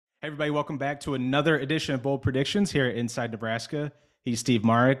Hey everybody, welcome back to another edition of Bold Predictions here at Inside Nebraska. He's Steve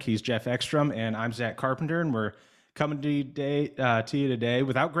Marik, he's Geoff Exstrom, and I'm Zack Carpenter, and we're coming to you today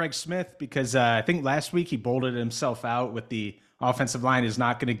without Greg Smith because I think last week he bolted himself out with the offensive line is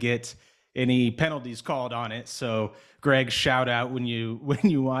not going to get any penalties called on it. So Greg, shout out when you when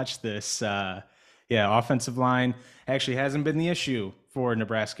you watch this. Yeah, offensive line actually hasn't been the issue for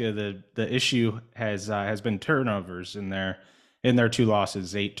Nebraska. The issue has been turnovers in their two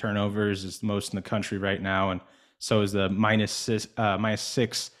losses. 8 turnovers is the most in the country right now, and so is the minus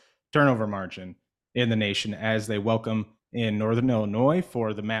 6 turnover margin in the nation as they welcome in Northern Illinois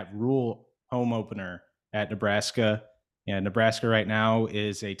for the Matt Rule home opener at Nebraska. And Nebraska right now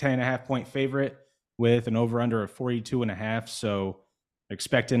is a 10.5 point favorite with an over under of 42.5. So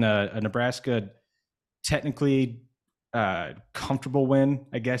expecting a Nebraska technically comfortable win,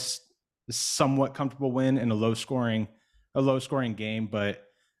 I guess, somewhat comfortable win in a low scoring game, but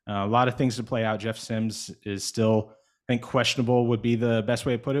a lot of things to play out. Jeff Sims is still, I think, questionable would be the best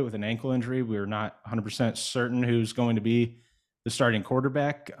way to put it, with an ankle injury. We're not 100% certain who's going to be the starting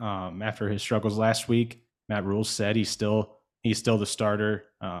quarterback after his struggles last week. Matt Rule said he's still the starter,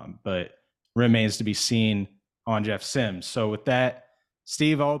 but remains to be seen on Jeff Sims. So with that,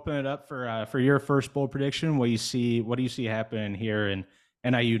 Steve, I'll open it up for your first bold prediction. What do you see happening here in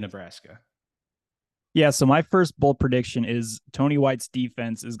NIU, Nebraska? Yeah, so my first bold prediction is Tony White's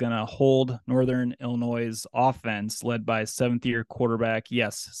defense is going to hold Northern Illinois' offense, led by seventh-year quarterback,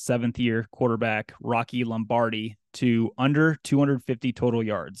 Rocky Lombardi, to under 250 total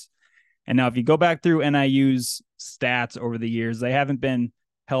yards. And now if you go back through NIU's stats over the years, they haven't been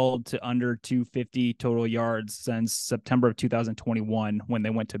held to under 250 total yards since September of 2021 when they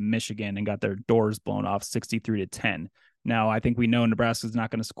went to Michigan and got their doors blown off 63-10. Now, I think we know Nebraska's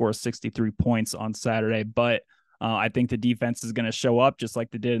not going to score 63 points on Saturday, but I think the defense is going to show up just like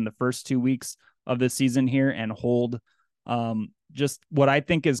they did in the first 2 weeks of the season here and hold just what I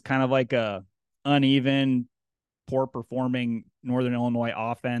think is kind of like a uneven, poor performing Northern Illinois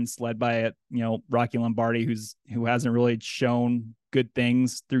offense led by Rocky Lombardi, who hasn't really shown good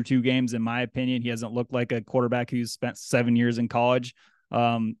things through 2 games. In my opinion, he hasn't looked like a quarterback who's spent 7 years in college.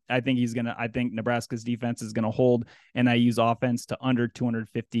 I think Nebraska's defense is gonna hold NIU's offense to under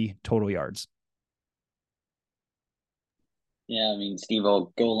 250 total yards. Yeah, I mean, Steve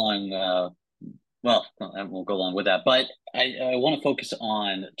will go along. Well, I won't go along with that, but I want to focus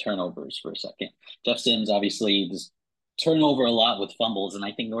on turnovers for a second. Jeff Sims obviously does turnover a lot with fumbles, and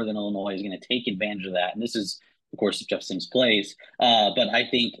I think Northern Illinois is going to take advantage of that. And this is, of course, if Jeff Sims plays. But I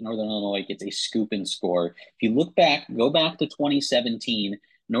think Northern Illinois gets a scoop and score. If you go back to 2017,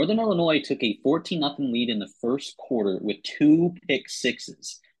 Northern Illinois took a 14-0 lead in the first quarter with 2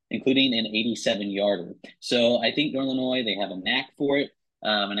 pick-sixes, including an 87-yarder. So I think Northern Illinois, they have a knack for it.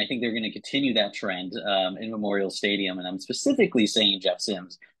 And I think they're going to continue that trend in Memorial Stadium. And I'm specifically saying Jeff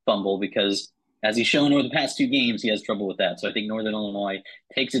Sims fumble because, as he's shown over the past 2 games, he has trouble with that. So I think Northern Illinois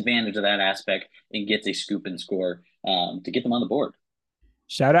takes advantage of that aspect and gets a scoop and score to get them on the board.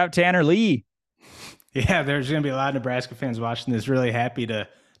 Shout out Tanner Lee. Yeah, there's going to be a lot of Nebraska fans watching this, really happy to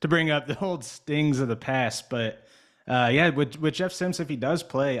bring up the old stings of the past. But yeah, with Jeff Sims, if he does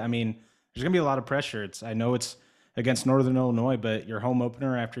play, I mean, there's going to be a lot of pressure. I know it's against Northern Illinois, but your home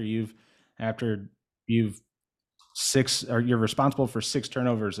opener after you've you're responsible for 6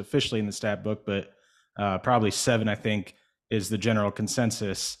 turnovers officially in the stat book, but probably 7, I think, is the general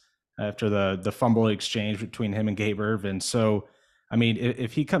consensus after the fumble exchange between him and Gabe Ervin. So, I mean,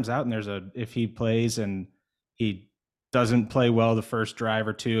 if he comes out and if he plays and he doesn't play well the first drive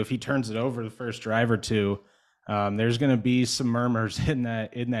or two, if he turns it over the first drive or two, there's going to be some murmurs in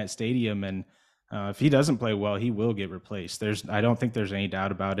that stadium. And if he doesn't play well, he will get replaced. I don't think there's any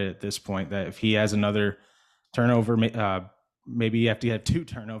doubt about it at this point that if he has another turnover, maybe you have to have 2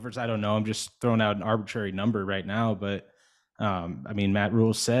 turnovers. I don't know. I'm just throwing out an arbitrary number right now. But I mean, Matt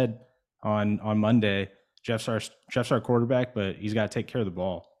Rule said on Monday, Jeff's our quarterback, but he's got to take care of the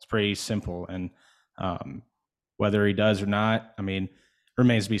ball. It's pretty simple. And whether he does or not, I mean,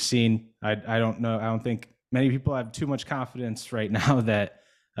 remains to be seen. I don't know. I don't think many people have too much confidence right now that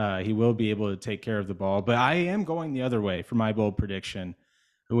he will be able to take care of the ball. But I am going the other way for my bold prediction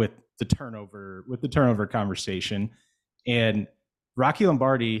with the turnover conversation. And Rocky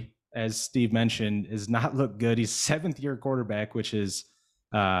Lombardi, as Steve mentioned, has not looked good. He's 7th-year quarterback, which is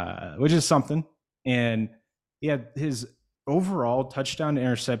something. And yeah, his overall touchdown to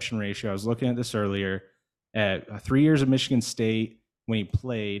interception ratio, I was looking at this earlier, at 3 years of Michigan State when he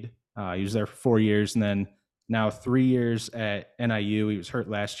played. He was there for 4 years, and then now 3 years at NIU. He was hurt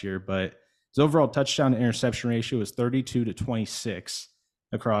last year, but his overall touchdown to interception ratio is 32-26.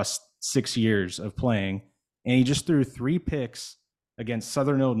 across 6 years of playing. And he just threw 3 picks against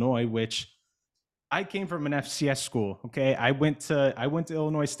Southern Illinois, which I came from an FCS school. Okay. I went to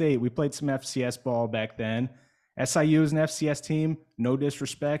Illinois State. We played some FCS ball back then. SIU is an FCS team. No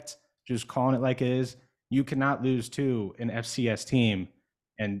disrespect, just calling it like it is. You cannot lose to an FCS team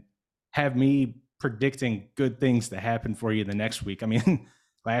and have me predicting good things to happen for you the next week. I mean,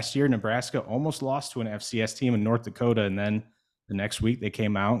 last year Nebraska almost lost to an FCS team in North Dakota, and then the next week they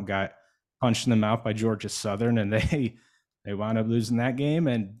came out and got punched in the mouth by Georgia Southern, and they wound up losing that game.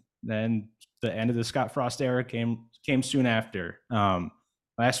 And then the end of the Scott Frost era came soon after.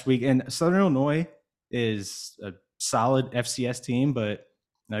 Last week, and Southern Illinois is a solid FCS team, but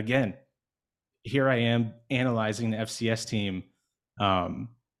again, here I am analyzing the FCS team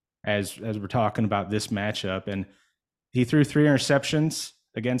as we're talking about this matchup, and he threw 3 interceptions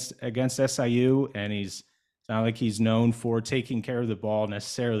against SIU, and it's not like he's known for taking care of the ball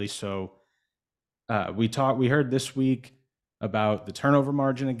necessarily. So we heard this week about the turnover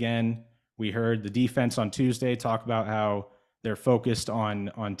margin again. We heard the defense on Tuesday talk about how they're focused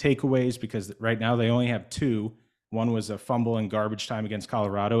on takeaways, because right now they only have 2. One was a fumble in garbage time against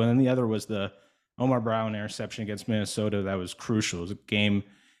Colorado, and then the other was the Omar Brown interception against Minnesota. That was crucial. It was a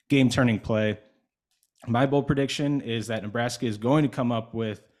game-turning play. My bold prediction is that Nebraska is going to come up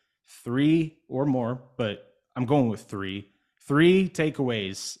with 3 or more, but I'm going with 3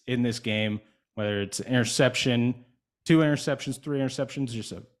 takeaways in this game, whether it's an interception, 2 interceptions, 3 interceptions,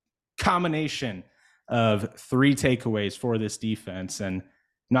 just a combination of 3 takeaways for this defense. And I'm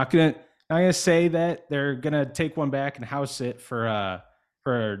not gonna say that they're gonna take one back and house it for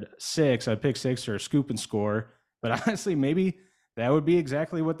 6, a pick 6 or a scoop and score. But honestly, maybe that would be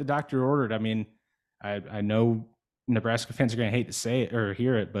exactly what the doctor ordered. I mean, I know Nebraska fans are going to hate to say it or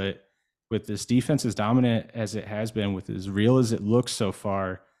hear it, but with this defense as dominant as it has been, with as real as it looks so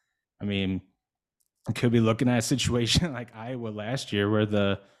far, I mean, I could be looking at a situation like Iowa last year where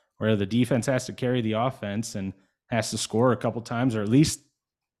the defense has to carry the offense and has to score a couple times, or at least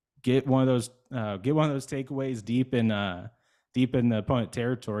get one of those takeaways deep in the opponent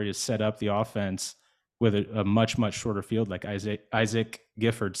territory to set up the offense with a much shorter field, like Isaac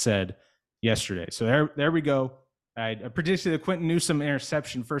Gifford said yesterday. So there we go. I predicted the Quentin Newsome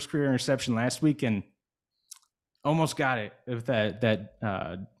interception, first career interception last week, and almost got it with that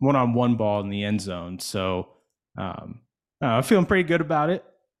one-on-one ball in the end zone. So I'm feeling pretty good about it.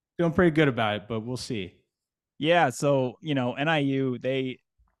 But we'll see. Yeah. So, NIU,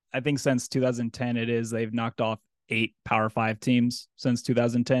 I think since 2010, they've knocked off 8 Power 5 teams since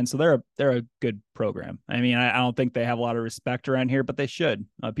 2010. So they're a good program. I mean, I don't think they have a lot of respect around here, but they should.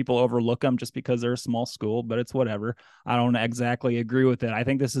 People overlook them just because they're a small school, but it's whatever. I don't exactly agree with it. I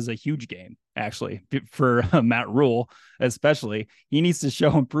think this is a huge game, actually, for Matt Rule, especially. He needs to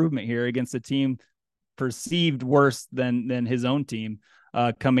show improvement here against a team perceived worse than his own team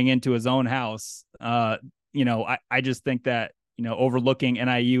coming into his own house. I just think that overlooking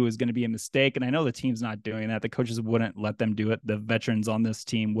NIU is going to be a mistake. And I know the team's not doing that. The coaches wouldn't let them do it. The veterans on this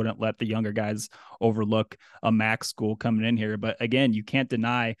team wouldn't let the younger guys overlook a MAC school coming in here. But again, you can't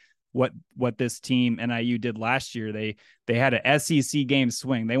deny what this team NIU did last year. They had an SEC game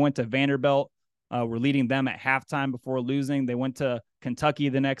swing. They went to Vanderbilt, were leading them at halftime before losing. They went to Kentucky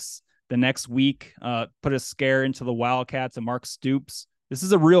the next week, put a scare into the Wildcats and Mark Stoops. This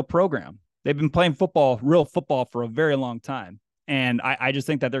is a real program. They've been playing real football for a very long time. And I just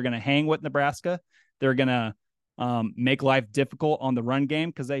think that they're going to hang with Nebraska. They're going to make life difficult on the run game,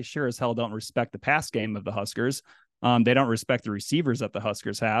 because they sure as hell don't respect the pass game of the Huskers. They don't respect the receivers that the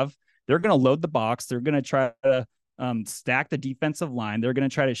Huskers have. They're going to load the box. They're going to try to stack the defensive line. They're going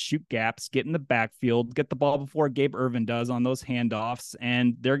to try to shoot gaps, get in the backfield, get the ball before Gabe Ervin does on those handoffs.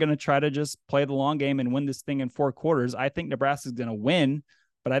 And they're going to try to just play the long game and win this thing in 4 quarters. I think Nebraska's going to win,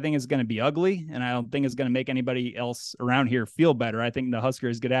 but I think it's going to be ugly, and I don't think it's going to make anybody else around here feel better. I think the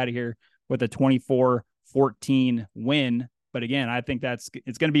Huskers get out of here with a 24-14 win. But again, I think it's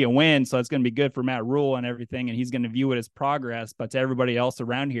going to be a win, so it's going to be good for Matt Rule and everything, and he's going to view it as progress. But to everybody else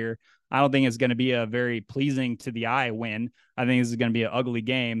around here, I don't think it's going to be a very pleasing to the eye win. I think this is going to be an ugly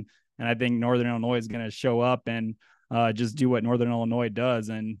game, and I think Northern Illinois is going to show up and just do what Northern Illinois does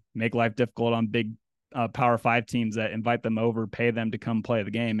and make life difficult on big Power 5 teams that invite them over, pay them to come play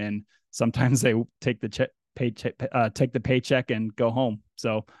the game, and sometimes they take the paycheck and go home.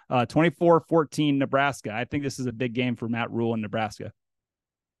 So 24-14 Nebraska. I think this is a big game for Matt Rule in Nebraska.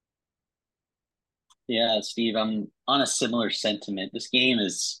 Yeah, Steve, I'm on a similar sentiment. This game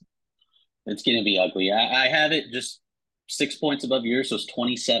it's going to be ugly. I have it just 6 points above yours, so it's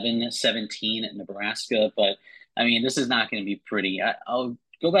 27-17 at Nebraska. But I mean, this is not going to be pretty. I'll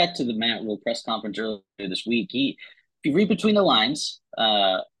go back to the Matt Rule press conference earlier this week. If you read between the lines,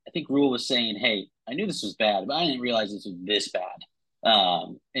 I think Rule was saying, "Hey, I knew this was bad, but I didn't realize this was this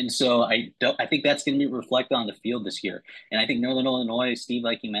bad." And so I think that's going to be reflected on the field this year. And I think Northern Illinois, Steve,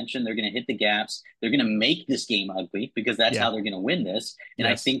 like you mentioned, they're going to hit the gaps. They're going to make this game ugly because that's how they're going to win this. And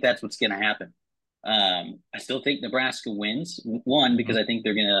I think that's what's going to happen. I still think Nebraska wins, one, because I think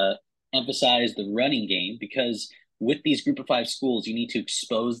they're going to emphasize the running game, because with these group of 5 schools, you need to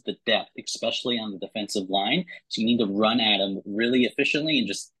expose the depth, especially on the defensive line. So you need to run at them really efficiently and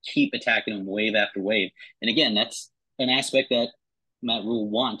just keep attacking them wave after wave. And again, that's an aspect that Matt Rule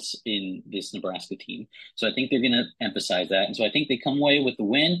wants in this Nebraska team. So I think they're going to emphasize that. And so I think they come away with the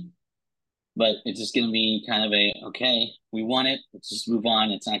win, but it's just going to be kind of okay, we won it. Let's just move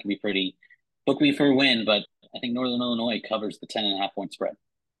on. It's not going to be pretty. Book me for a win, but I think Northern Illinois covers the 10.5 point spread.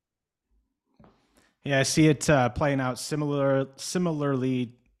 Yeah, I see it playing out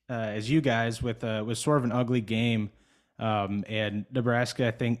similarly as you guys with sort of an ugly game. And Nebraska,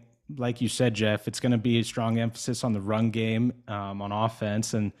 I think, like you said, Geoff, it's going to be a strong emphasis on the run game on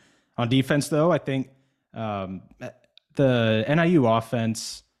offense. And on defense, though, I think the NIU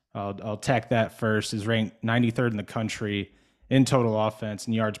offense, I'll tack that first, is ranked 93rd in the country in total offense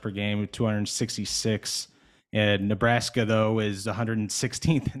and yards per game, 266. And Nebraska, though, is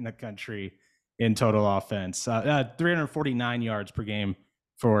 116th in the country in total offense, 349 yards per game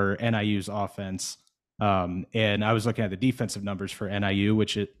for NIU's offense. And I was looking at the defensive numbers for NIU,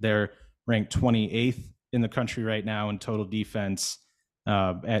 which they're ranked 28th in the country right now in total defense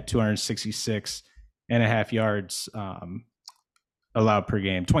at 266 and a half yards allowed per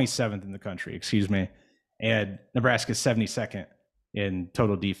game, 27th in the country, excuse me. And Nebraska's 72nd in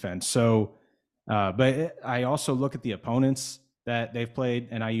total defense. So, but I also look at the opponents that they've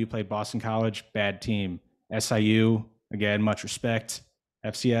played. NIU played Boston College, bad team. SIU, again, much respect,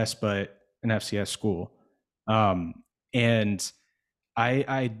 FCS, but an FCS school. And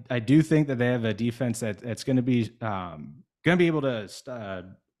I do think that they have a defense that's going to be able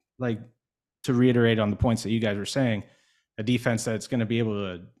to to reiterate on the points that you guys were saying, a defense that's going to be able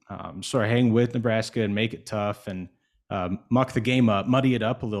to sort of hang with Nebraska and make it tough and muck the game up, muddy it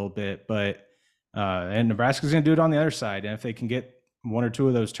up a little bit, but and Nebraska's going to do it on the other side. And if they can get 1 or 2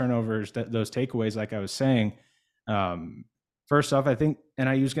 of those turnovers, those takeaways, like I was saying, first off, I think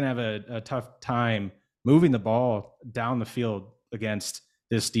NIU is going to have a tough time moving the ball down the field against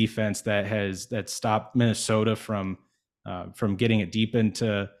this defense that stopped Minnesota from getting it deep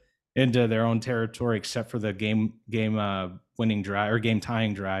into their own territory, except for the game winning drive or game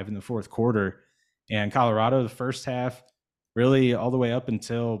tying drive in the fourth quarter. And Colorado, the first half, really all the way up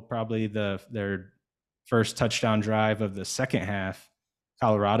until probably their first touchdown drive of the second half,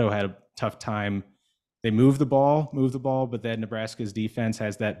 Colorado had a tough time. They move the ball, but then Nebraska's defense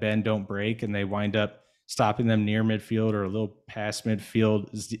has that bend, don't break, and they wind up stopping them near midfield or a little past midfield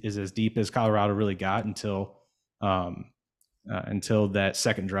is as deep as Colorado really got until that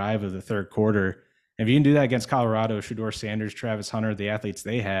second drive of the third quarter. And if you can do that against Colorado, Shedeur Sanders, Travis Hunter, the athletes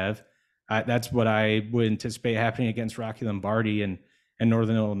they have, that's what I would anticipate happening against Rocky Lombardi and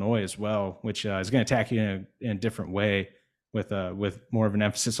Northern Illinois as well, which is going to attack you in a different way with more of an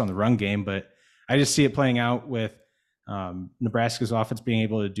emphasis on the run game. But I just see it playing out with Nebraska's offense being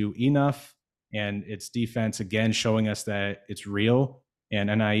able to do enough, and its defense again showing us that it's real, and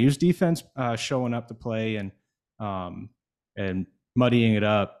NIU's defense showing up to play and muddying it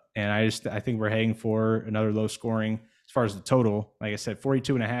up. And I think we're heading for another low scoring. As far as the total, like I said,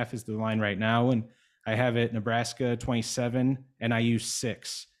 42.5 is the line right now. And I have it Nebraska 27, NIU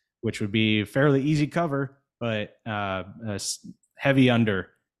 6, which would be a fairly easy cover, but a heavy under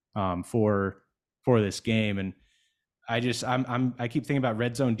for this game. And I keep thinking about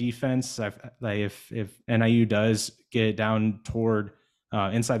red zone defense. If NIU does get it down toward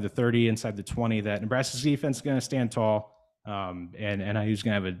inside the 30, inside the 20, that Nebraska's defense is going to stand tall, and NIU's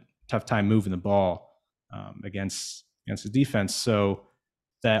going to have a tough time moving the ball against the defense. So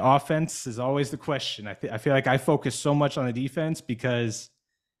that offense is always the question. I feel like I focus so much on the defense because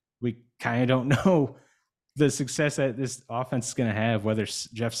we kind of don't know the success that this offense is going to have, whether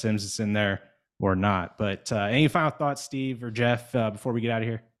Jeff Sims is in there or not. But any final thoughts, Steve or Jeff, before we get out of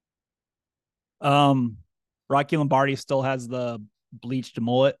here? Rocky Lombardi still has the bleached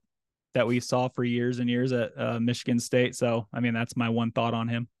mullet that we saw for years and years at Michigan State. So, I mean, that's my one thought on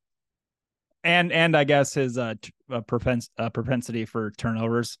him. And I guess his propensity for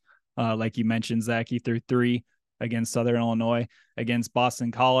turnovers, like you mentioned, Zack, he threw 3 against Southern Illinois. Against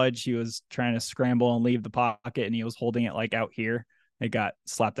Boston College, he was trying to scramble and leave the pocket, and he was holding it like out here. It got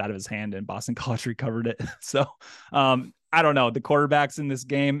slapped out of his hand, and Boston College recovered it. So I don't know. The quarterbacks in this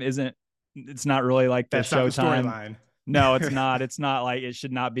game it's not really like the That's not the Showtime. storyline. No, it's not. It's not like it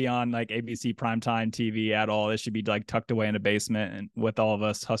should not be on like ABC primetime TV at all. It should be like tucked away in a basement and with all of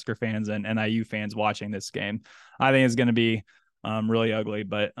us Husker fans and NIU fans watching this game. I think it's going to be really ugly,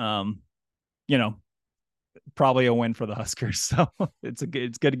 but you know, probably a win for the Huskers. So it's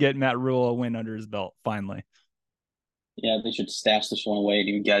good to get Matt Rule a win under his belt finally. Yeah, they should stash this one away.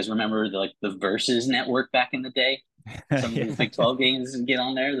 Do you guys remember the Versus Network back in the day? Some of these Big 12 games get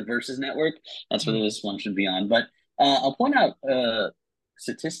on there, the Versus Network. That's what this one should be on. But I'll point out a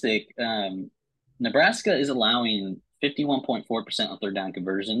statistic. Nebraska is allowing 51.4% on third down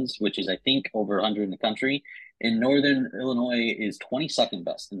conversions, which is, I think, over 100 in the country. And Northern Illinois is 22nd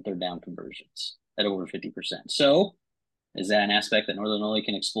best in third down conversions at over 50%. So is that an aspect that Northern Illinois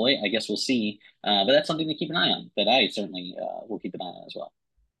can exploit? I guess we'll see. But that's something to keep an eye on, that I certainly will keep an eye on as well.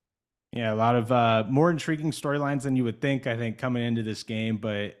 Yeah, a lot of more intriguing storylines than you would think, I think, coming into this game.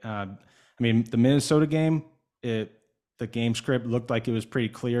 But I mean, the Minnesota game, the game script looked like it was pretty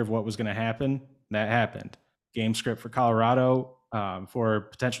clear of what was going to happen. That happened. Game script for Colorado for a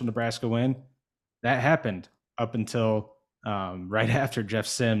potential Nebraska win, that happened up until right after Jeff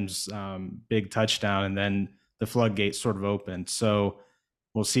Sims' big touchdown, and then the floodgates sort of opened. So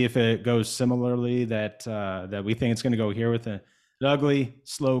we'll see if it goes similarly that we think it's going to go here with an ugly,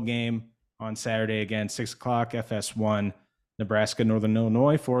 slow game on Saturday again, 6 o'clock, FS1, Nebraska, Northern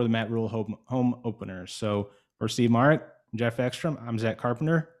Illinois for the Matt Rule home opener. So for Steve Marik, Geoff Exstrom, I'm Zack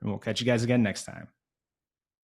Carpenter, and we'll catch you guys again next time.